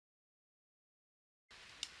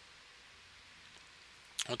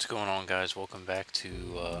What's going on, guys? Welcome back to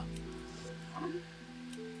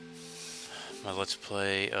my Let's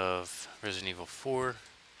Play of Resident Evil 4.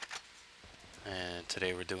 And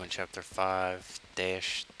today we're doing Chapter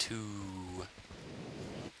 5-2.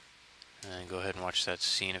 And go ahead and watch that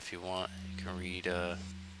scene if you want. You can read the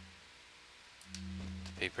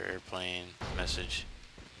paper airplane message.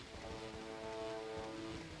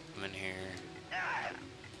 I'm in here.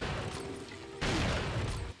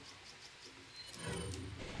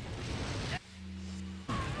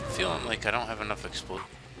 Feeling like I don't have enough explode.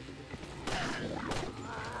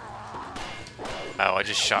 Wow, I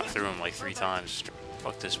just shot through him like 3 times.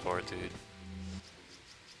 Fuck this part, dude.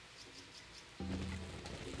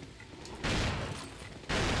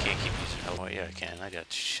 Can't keep using health. Oh yeah, I can. I got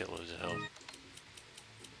shitloads of health.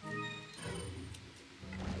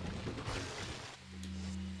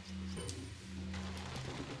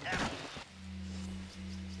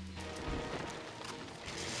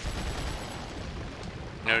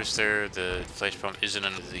 Notice there the flash pump isn't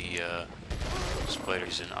under the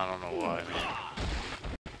spiders, and I don't know why,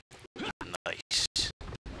 man. Nice.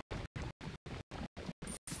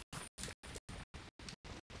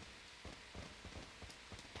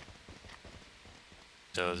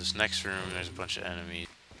 So this next room, there's a bunch of enemies.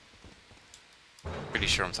 Pretty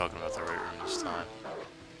sure I'm talking about the right room this time.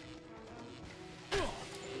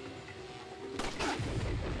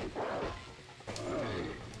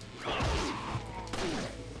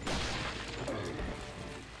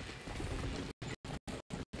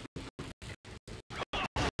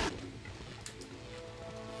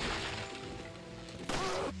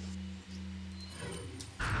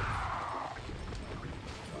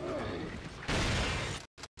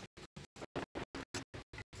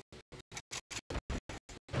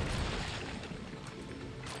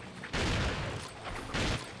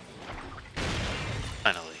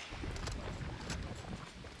 Finally.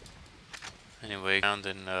 Anyway, around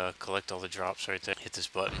and collect all the drops right there. Hit this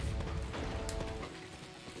button.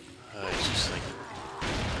 It's just like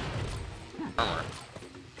armor.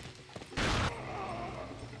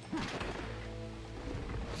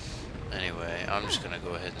 Anyway, I'm just gonna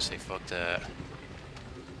go ahead and say fuck that.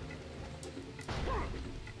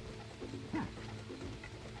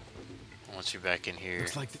 Once you're back in here,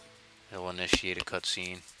 Looks like it'll initiate a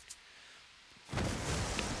cutscene.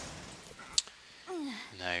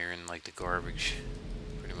 Now you're in like the garbage,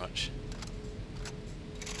 pretty much.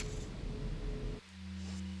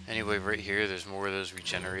 Anyway, right here, there's more of those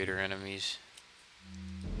regenerator enemies.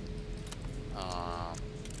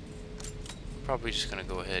 Probably just gonna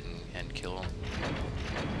go ahead and kill them.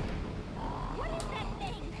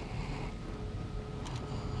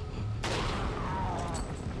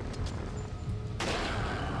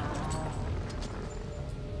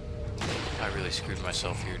 I really screwed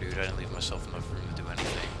myself here, dude. I didn't leave myself enough room to do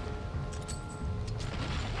anything.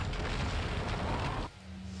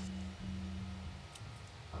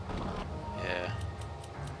 Yeah.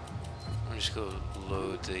 I'm just gonna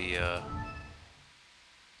load the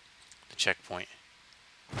checkpoint.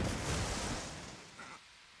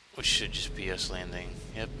 Which should just be us landing.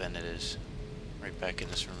 Yep, and it is. Right back in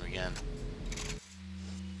this room again.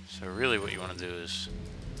 So really what you want to do is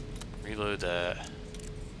reload that.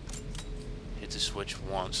 Hit the switch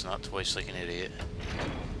once, not twice like an idiot.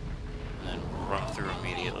 And then run through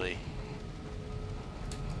immediately.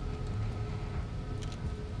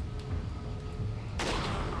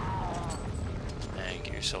 And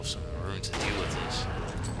get yourself some room to deal with this.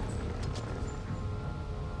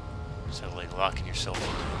 So like locking yourself in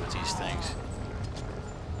the room with these things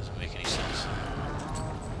doesn't make any sense.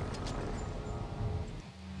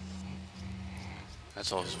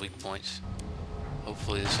 That's all his weak points.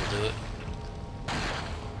 Hopefully this will do it.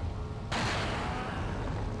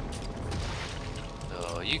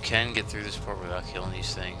 So you can get through this part without killing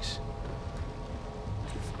these things.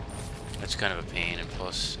 That's kind of a pain, and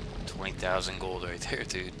plus 20,000 gold right there,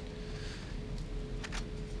 dude.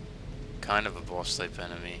 Kind of a boss type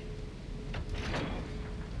enemy.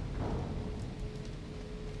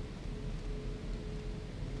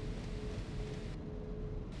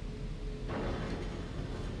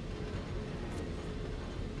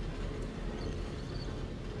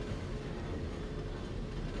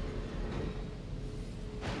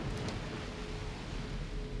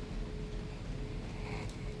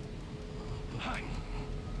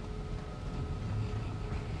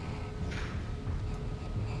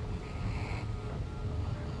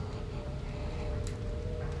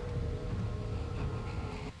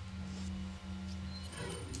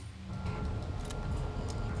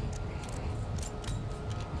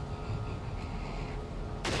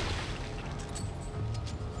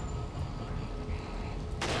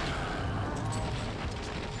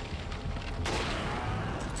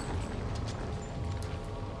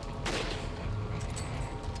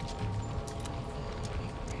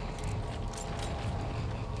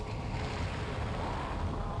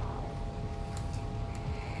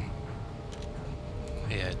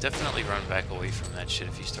 Definitely run back away from that shit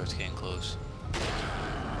if he starts getting close.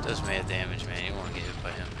 Does mad damage, man. You don't want to get hit by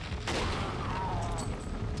him.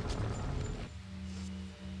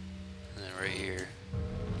 And then right here.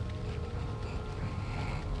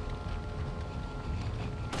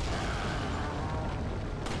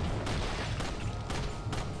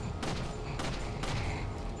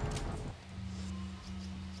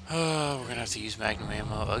 Oh, we're gonna have to use magnum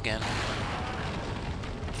ammo again.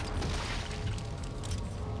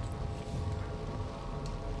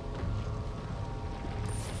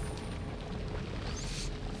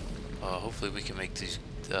 Hopefully we can make these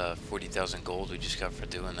 40,000 gold we just got for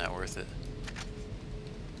doing that worth it.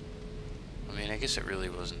 I mean, I guess it really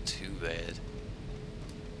wasn't too bad.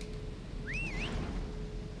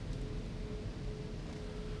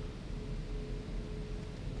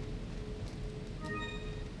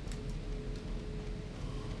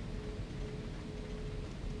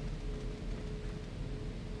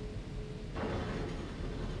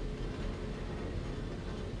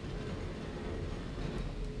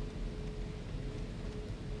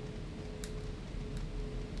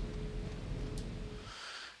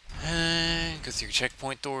 Go through your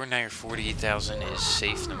checkpoint door. Now your 48,000 is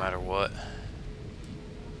safe no matter what.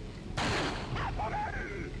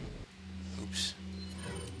 Oops.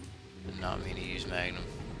 Did not mean to use magnum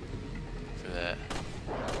for that.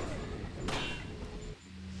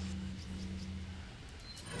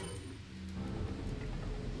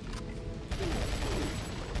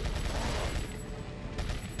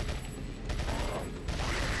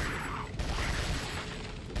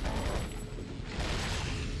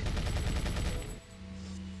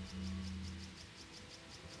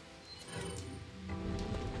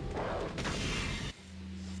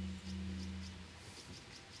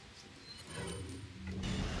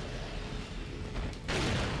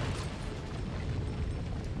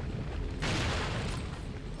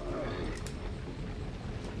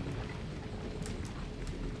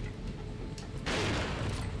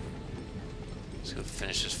 Let's go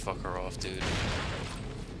finish this fucker off, dude.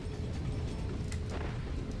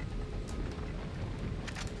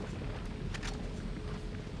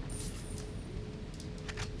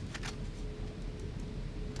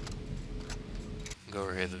 Go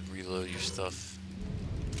over here to reload your stuff.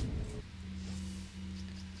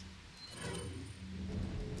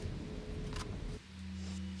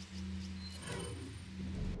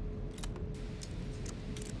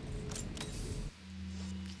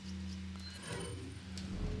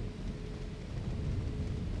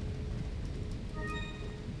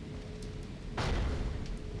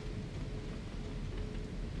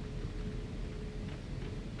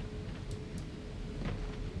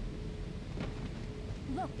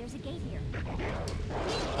 Look, there's a gate here.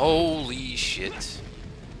 Holy shit.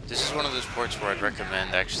 This is one of those parts where I'd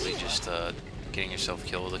recommend actually just getting yourself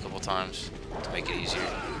killed a couple times to make it easier.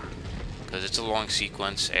 Because it's a long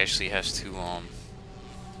sequence. Ashley has to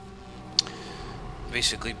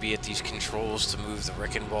basically be at these controls to move the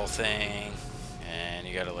wrecking ball thing. And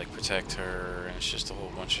you gotta like protect her, and it's just a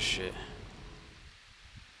whole bunch of shit.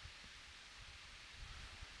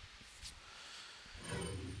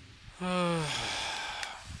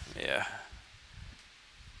 Yeah.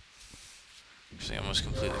 Actually, I almost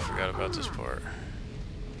completely forgot about this part.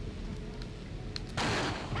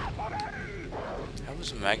 How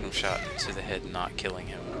was a magnum shot to the head not killing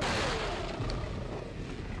him?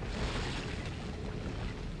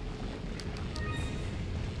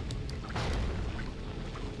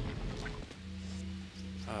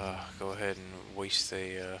 Go ahead and waste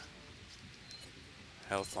a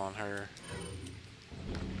health on her.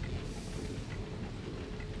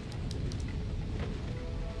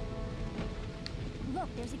 Look,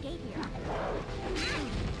 there's a gate here.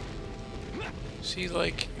 See,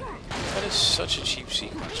 like, that is such a cheap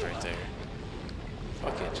sequence right there.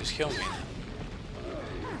 Fuck it, just kill me.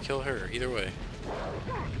 Kill her, either way.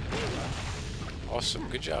 Awesome,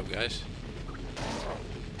 good job, guys.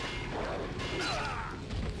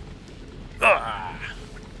 Ah!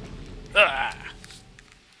 Ah!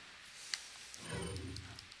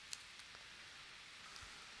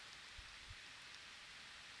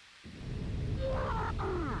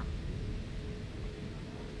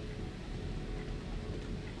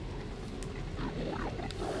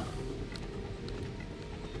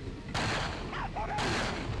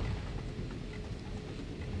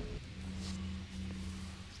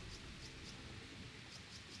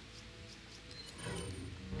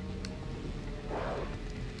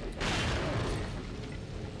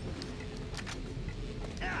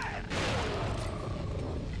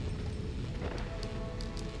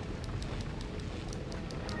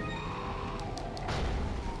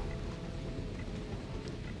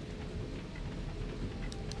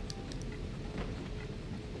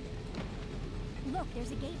 Look,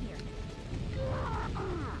 there's a gate here.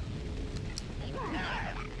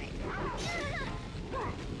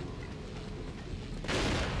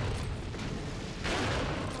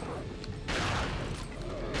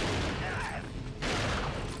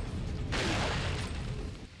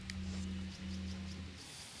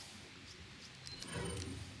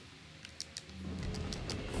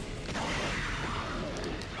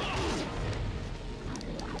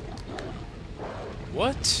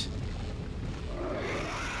 What?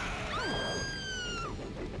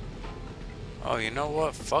 Oh, you know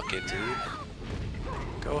what? Fuck it, dude.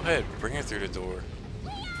 Go ahead, bring her through the door.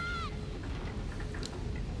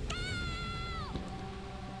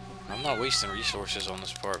 I'm not wasting resources on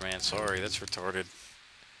this part, man. Sorry, that's retarded.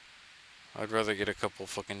 I'd rather get a couple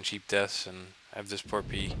fucking cheap deaths and have this part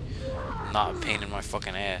be not a pain in my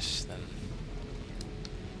fucking ass than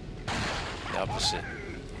the opposite.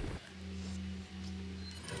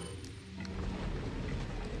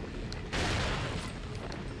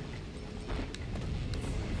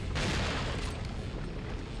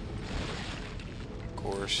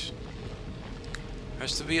 Of course.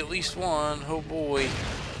 Has to be at least one. Oh boy.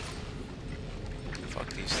 Fuck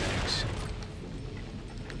these things.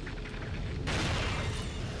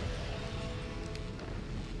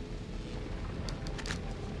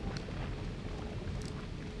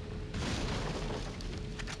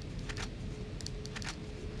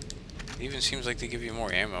 It even seems like they give you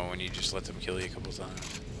more ammo when you just let them kill you a couple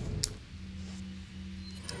times.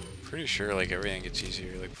 Pretty sure like everything gets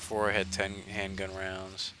easier. Like before I had 10 handgun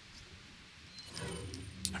rounds,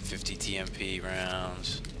 50 TMP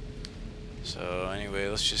rounds. So anyway,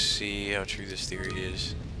 let's just see how true this theory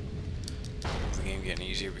is. The game getting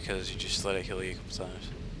easier because you just let it kill you a couple times.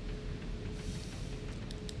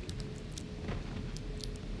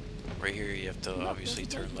 Right here you have to obviously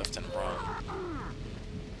turn left and run.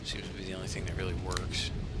 Seems to be the only thing that really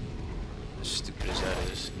works. As stupid as that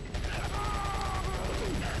is.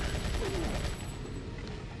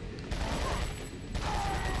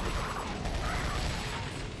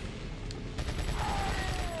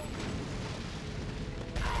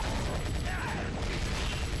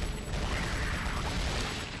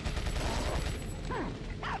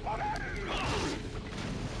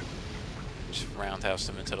 Just roundhouse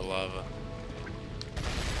them into the lava.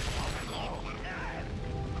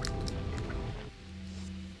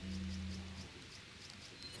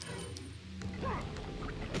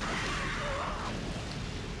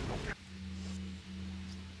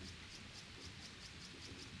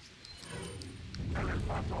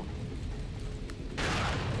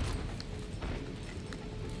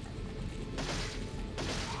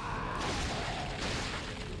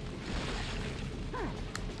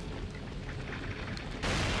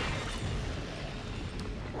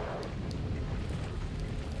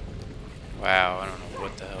 Wow, I don't know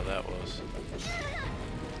what the hell that was.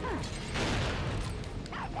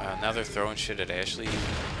 Wow, now they're throwing shit at Ashley. Here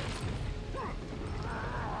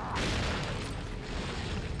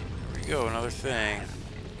we go, another thing.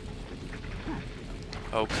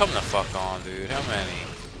 Oh, come the fuck on, dude. How many?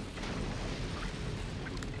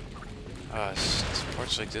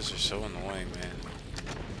 Parts like this are so annoying, man.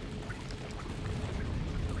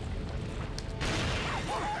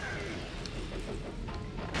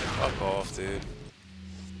 Fuck off, dude.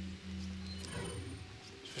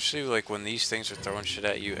 Especially like when these things are throwing shit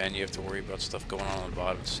at you and you have to worry about stuff going on the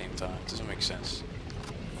bottom at the same time. It doesn't make sense.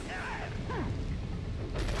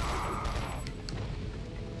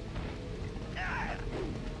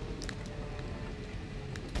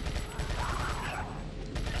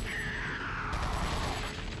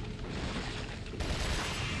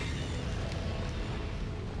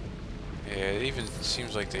 Yeah, it even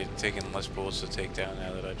seems like they're taking less bullets to take down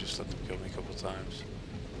now that I just let them kill me a couple times.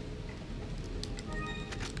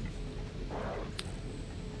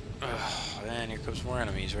 And here comes more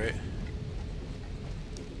enemies, right?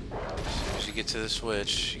 As soon as you get to the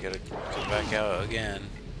switch, you gotta come back out again.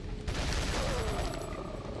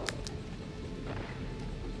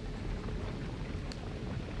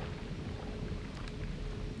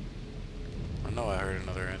 I know I heard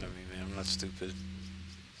another enemy, man. I'm not stupid.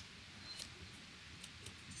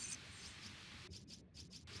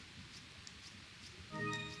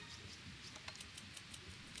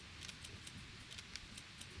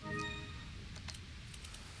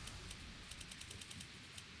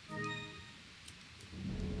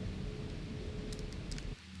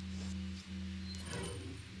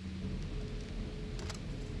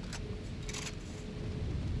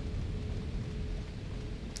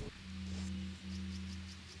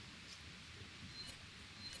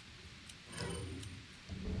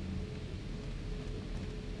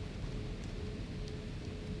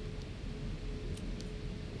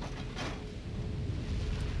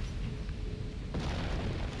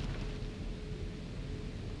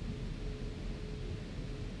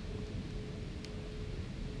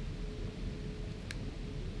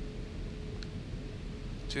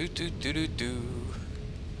 Do do do do do.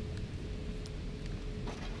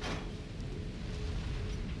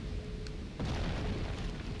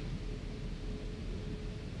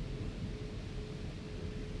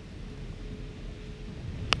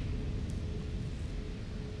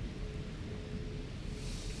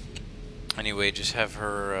 Anyway, just have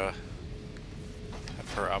her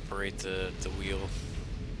operate the wheel,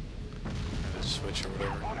 or the switch or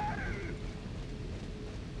whatever.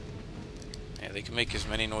 Yeah, they can make as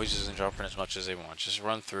many noises and drop in as much as they want. Just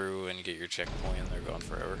run through and get your checkpoint, and they're gone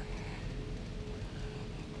forever.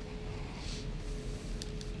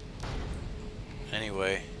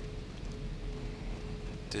 Anyway,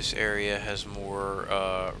 this area has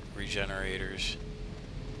more regenerators.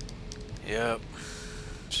 Yep.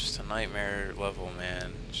 Just a nightmare level,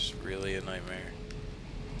 man. Just really a nightmare.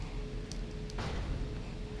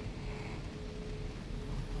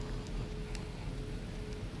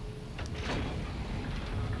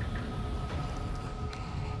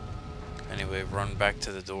 Anyway, run back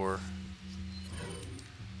to the door.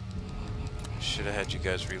 Should have had you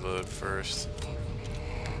guys reload first,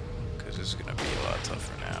 because it's gonna be a lot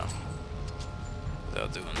tougher now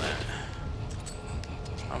without doing that.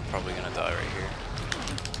 I'm probably gonna die right here.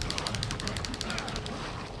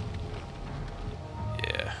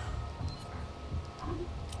 Yeah.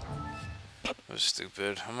 That was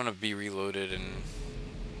stupid. I'm gonna be reloaded and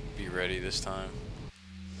be ready this time.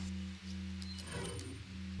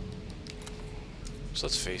 So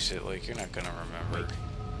let's face it, like, you're not gonna remember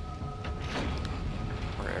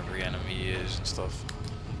where every enemy is and stuff.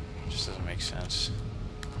 It just doesn't make sense.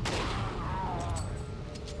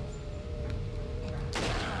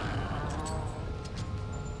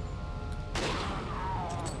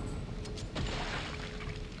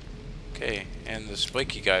 Okay, and the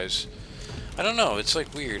spiky guys, I don't know, it's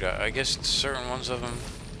like weird. I guess certain ones of them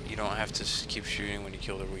you don't have to keep shooting when you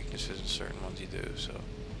kill their weaknesses, and certain ones you do, so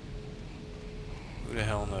who the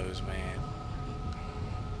hell knows, man.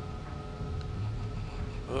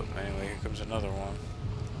 Oh, anyway, here comes another one.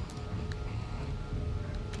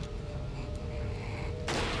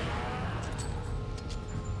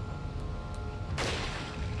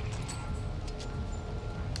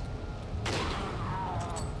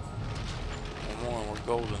 One more and we're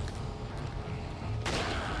golden.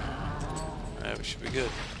 Yeah, we should be good.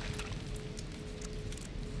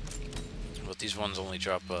 But these ones only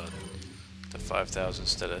drop to 5,000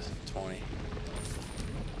 instead of 20.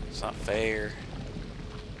 It's not fair.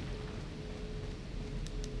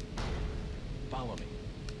 Follow me.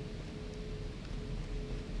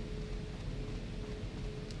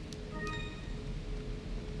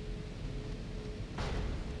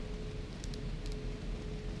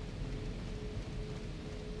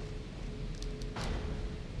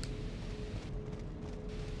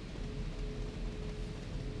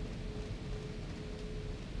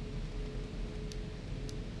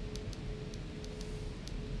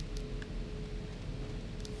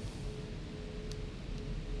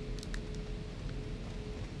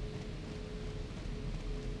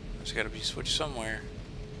 There's gotta be a switch somewhere.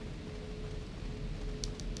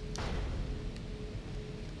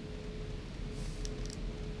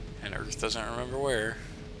 And Earth doesn't remember where.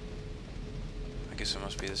 I guess it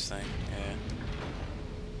must be this thing, yeah.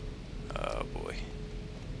 Oh boy.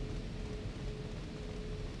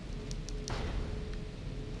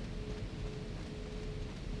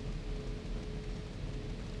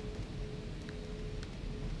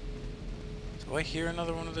 Do I hear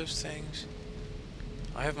another one of those things?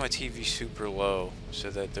 I have my TV super low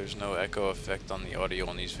so that there's no echo effect on the audio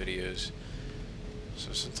on these videos.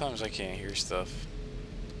 So sometimes I can't hear stuff.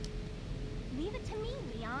 Leave it to me,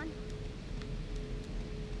 Leon.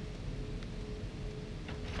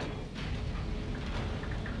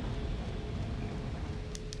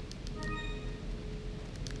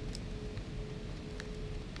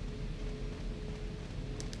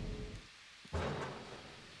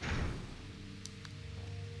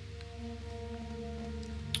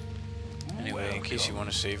 Anyway, in case you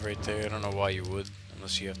want to save right there, I don't know why you would,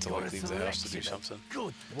 unless you have to like leave the house to do something.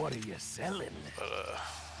 Good. What are you selling? But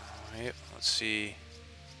yep, let's see.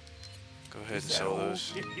 Go ahead and sell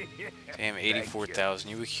those. Damn, 84,000.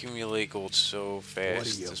 You accumulate gold so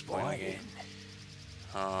fast at this point in the game.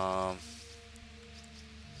 Wow,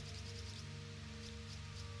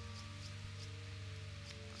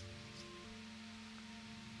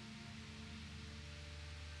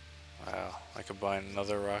 I could buy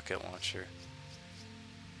another rocket launcher.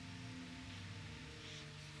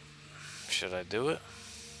 Should I do it?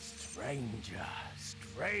 Stranger,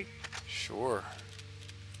 straight. Sure.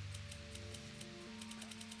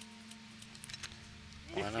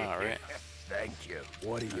 Why not, right? Thank you.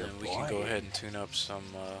 What are And you then we can go ahead and tune up some,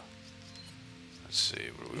 let's see,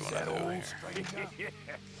 what do we want to do here? stranger?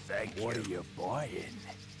 Thank you. What are you buying?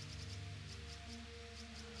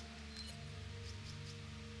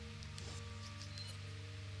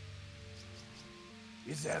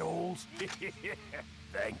 Is that all?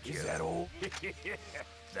 Thank you. Is that all?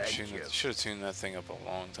 Thank you. Should have tuned that thing up a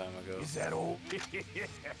long time ago. Is that all?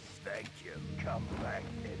 Thank you. Come back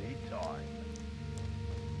anytime.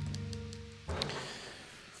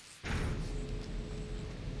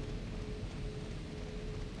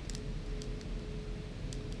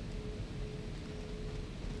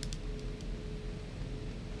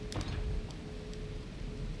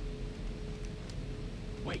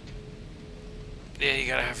 Wait. Yeah, you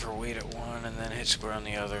gotta have her wait at one and then hit square on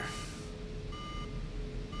the other.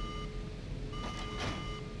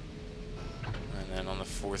 And then on the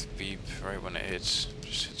fourth beep, right when it hits,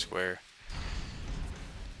 just hit square.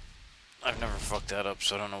 I've never fucked that up,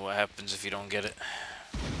 so I don't know what happens if you don't get it.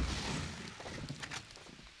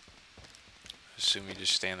 Assume you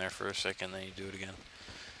just stand there for a second, then you do it again.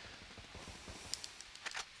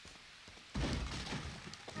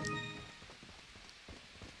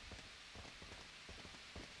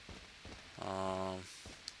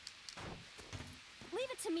 Leave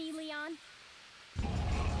it to me, Leon.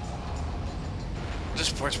 This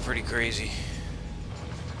part's pretty crazy.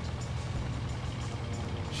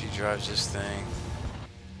 She drives this thing.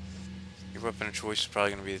 Your weapon of choice is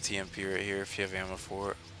probably going to be the TMP right here if you have ammo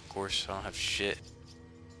for it. Of course, I don't have shit.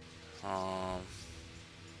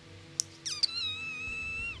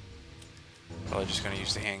 Probably just going to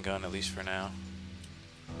use the handgun, at least for now.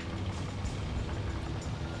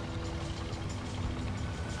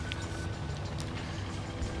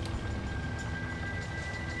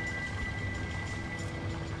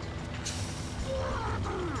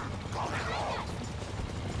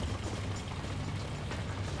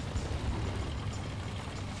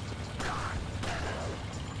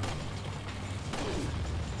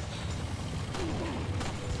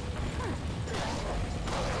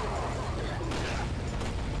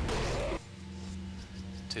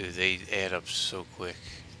 Dude, they add up so quick.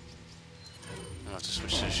 I'm gonna have to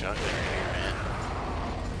switch to the shotgun right here, man.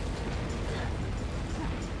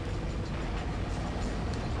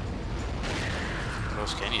 What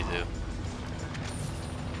else can you do?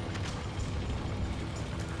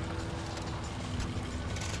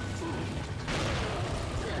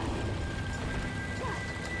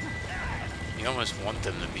 You almost want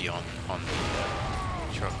them to be on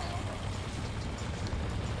the truck.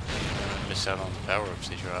 Miss out on the power-ups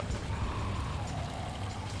they drop.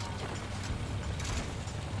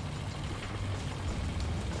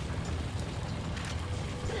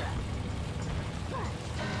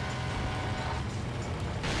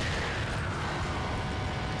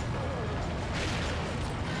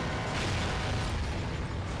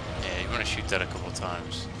 Yeah, you want to shoot that a couple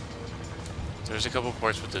times. There's a couple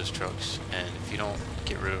parts with those trucks, and if you don't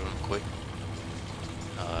get rid of them quick,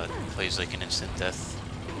 it plays like an instant death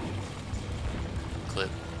clip,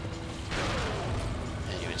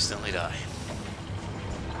 and you instantly die.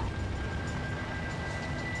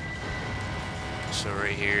 So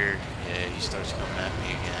right here, yeah, he starts coming at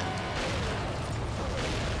me again.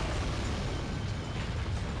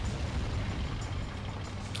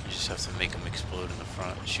 You just have to make them explode in the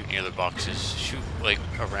front. Shoot near the boxes. Shoot like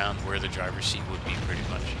around where the driver's seat would be, pretty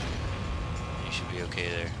much. You should be okay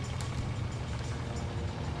there.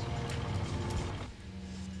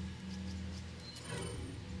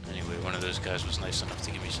 Those guys was nice enough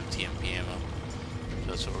to give me some TMP ammo.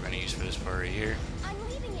 So that's what we're going to use for this part right here. I'm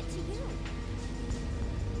leaving it to you.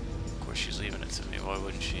 Of course she's leaving it to me. Why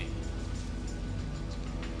wouldn't she?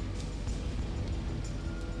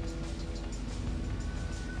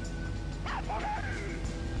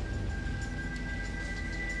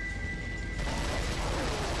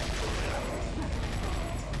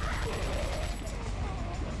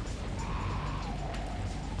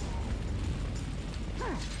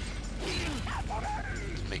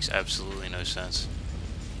 Makes absolutely no sense.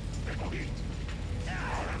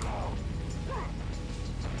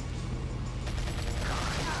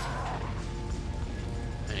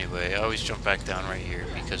 Anyway, I always jump back down right here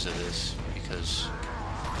because of this, because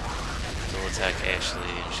they'll attack Ashley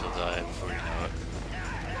and she'll die before you know it.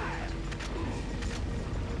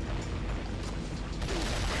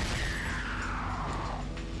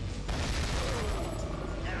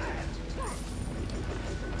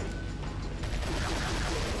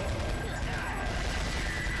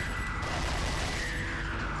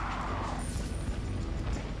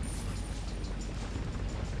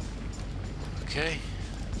 Okay.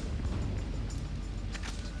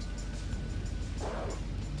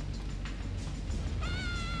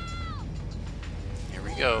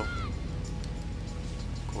 go.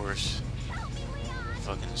 Of course.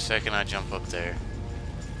 Fucking second I jump up there.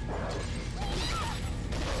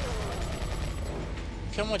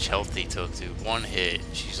 Look how much health they took, dude. One hit.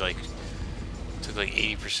 She's like, took like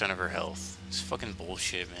 80% of her health. It's fucking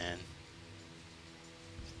bullshit, man.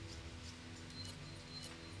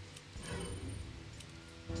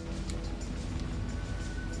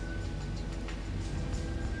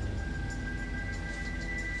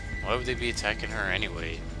 Why would they be attacking her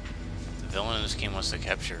anyway? The villain in this game wants to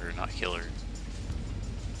capture her, not kill her.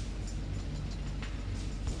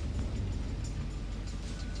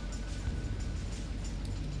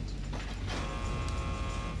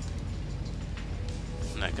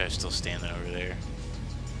 And that guy's still standing over there.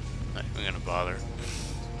 Not even gonna bother.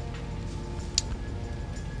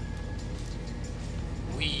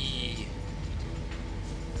 Whee!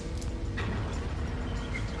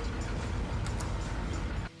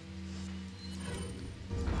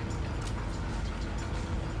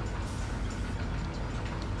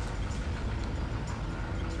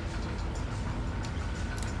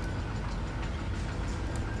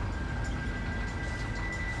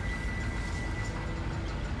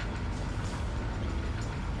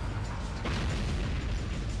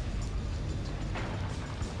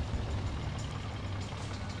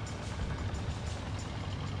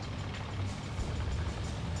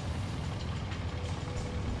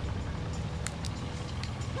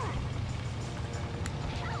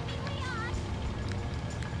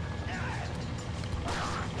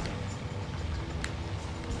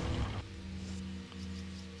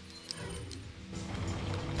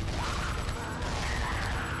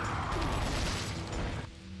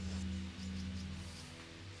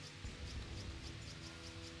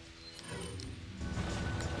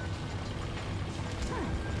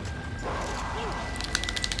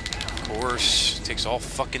 Course, takes all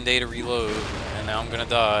fucking day to reload, and now I'm gonna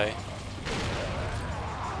die.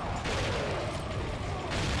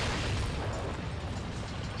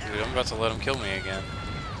 Dude, I'm about to let him kill me again.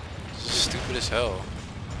 This is stupid as hell.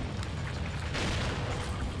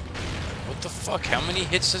 What the fuck? How many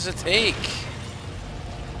hits does it take?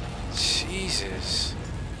 Jesus.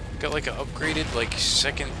 Got like an upgraded, like,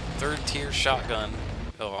 second, third tier shotgun.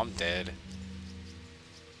 Oh, I'm dead.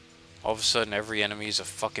 All of a sudden, every enemy is a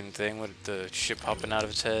fucking thing with the shit popping out of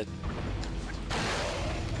its head.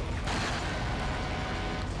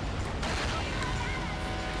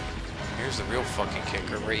 Here's the real fucking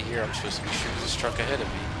kicker right here. I'm supposed to be shooting this truck ahead of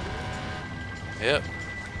me. Yep.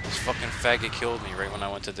 This fucking faggot killed me right when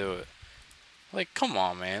I went to do it. Like, come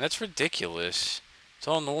on, man. That's ridiculous. It's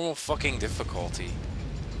all normal fucking difficulty.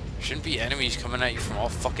 There shouldn't be enemies coming at you from all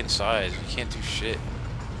fucking sides. You can't do shit.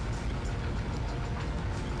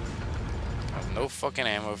 No fucking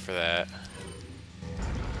ammo for that.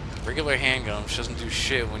 Regular handgun, which doesn't do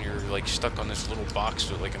shit when you're like stuck on this little box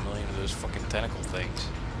with like a million of those fucking tentacle things.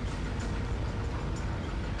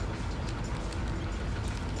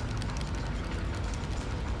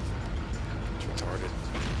 It's retarded.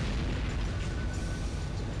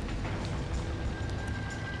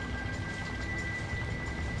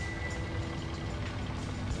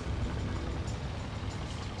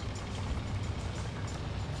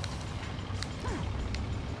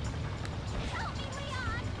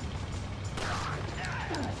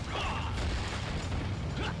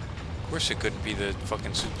 Of course it couldn't be the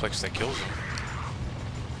fucking suplex that kills him.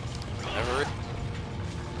 Never.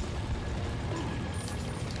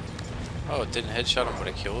 Oh, it didn't headshot him, but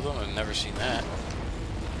it killed him? I've never seen that.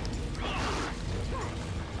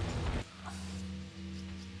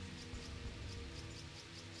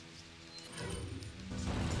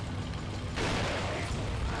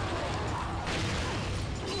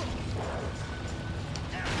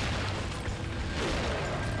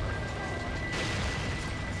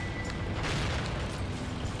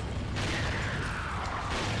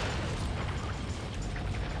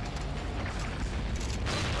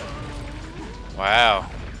 Wow.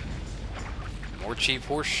 More cheap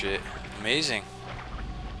horse shit. Amazing.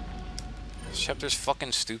 This chapter's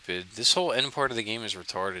fucking stupid. This whole end part of the game is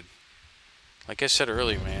retarded. Like I said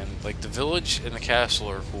earlier, man, like the village and the castle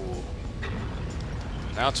are cool.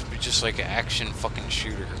 Now it's just like an action fucking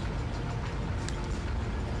shooter.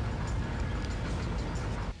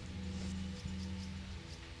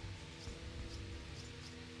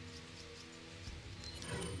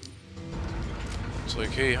 It's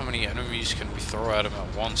like, hey, how many enemies can we throw at him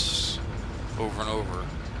at once, over and over?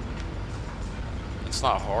 It's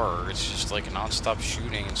not horror, it's just like non-stop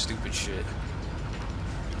shooting and stupid shit.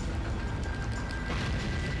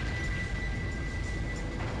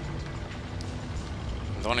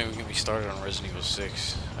 Don't even get me started on Resident Evil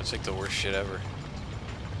 6. That's like the worst shit ever.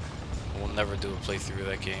 will never do a playthrough of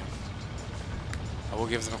that game. I will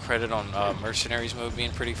give them credit on Mercenaries mode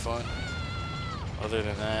being pretty fun. Other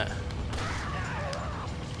than that,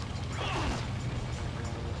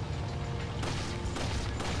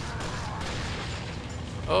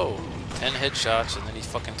 oh, 10 headshots and then he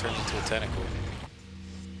fucking turns into a tentacle.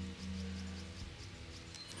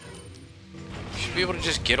 You should be able to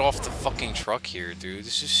just get off the fucking truck here, dude.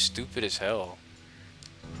 This is stupid as hell.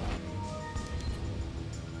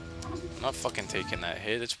 I'm not fucking taking that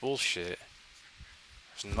hit. It's bullshit.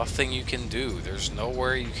 There's nothing you can do. There's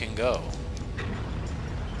nowhere you can go.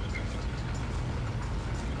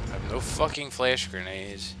 I have no fucking flash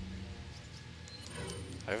grenades.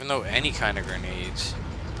 I have no any kind of grenades.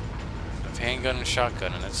 I have handgun and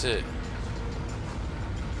shotgun, and that's it.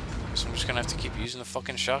 So I'm just gonna have to keep using the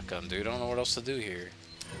fucking shotgun, dude. I don't know what else to do here.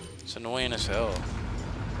 It's annoying as hell.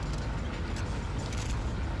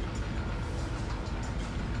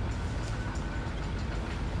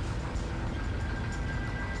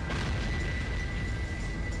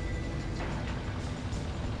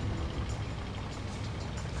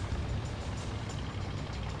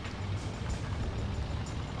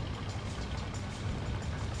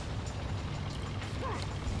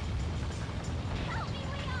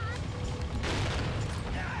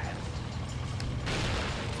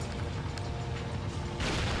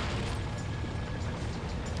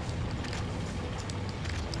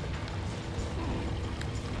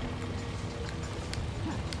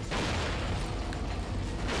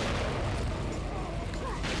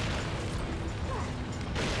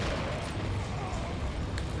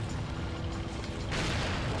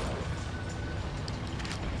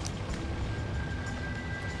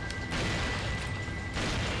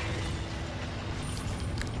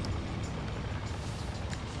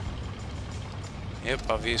 Yep,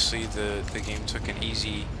 obviously the game took an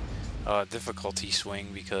easy difficulty swing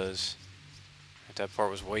because that part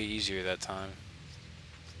was way easier that time.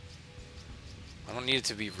 I don't need it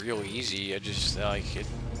to be real easy, I just like it.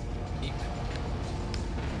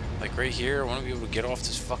 Like right here, I want to be able to get off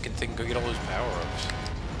this fucking thing, go get all those power-ups.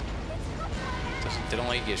 They don't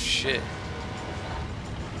let you get shit.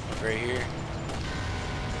 Like right here.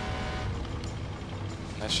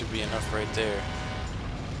 And that should be enough right there.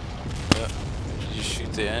 Yep. You just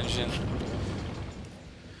shoot the engine.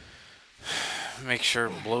 Make sure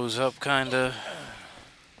it blows up, kinda.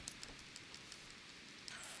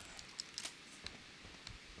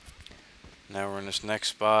 Now we're in this next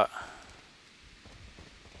spot.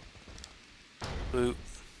 Boop.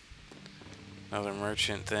 Another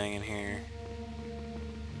merchant thing in here.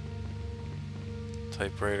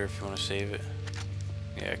 Typewriter if you want to save it.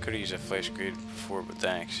 Yeah, I could have used that flash grenade before, but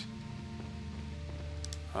thanks.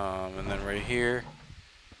 And then right here,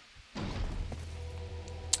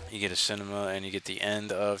 you get a cinema and you get the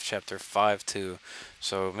end of chapter 5 too.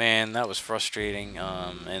 So man, that was frustrating.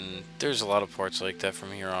 And there's a lot of parts like that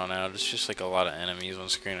from here on out. It's just like a lot of enemies on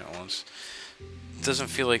screen at once. It doesn't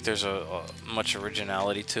feel like there's a much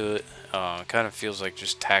originality to it. Kind of feels like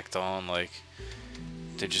just tacked on, like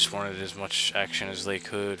they just wanted as much action as they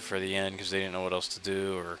could for the end because they didn't know what else to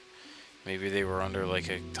do, or maybe they were under like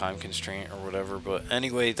a time constraint or whatever. But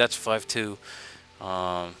anyway, that's 5-2.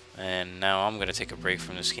 And now I'm going to take a break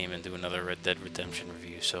from this game and do another Red Dead Redemption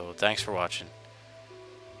review. So thanks for watching.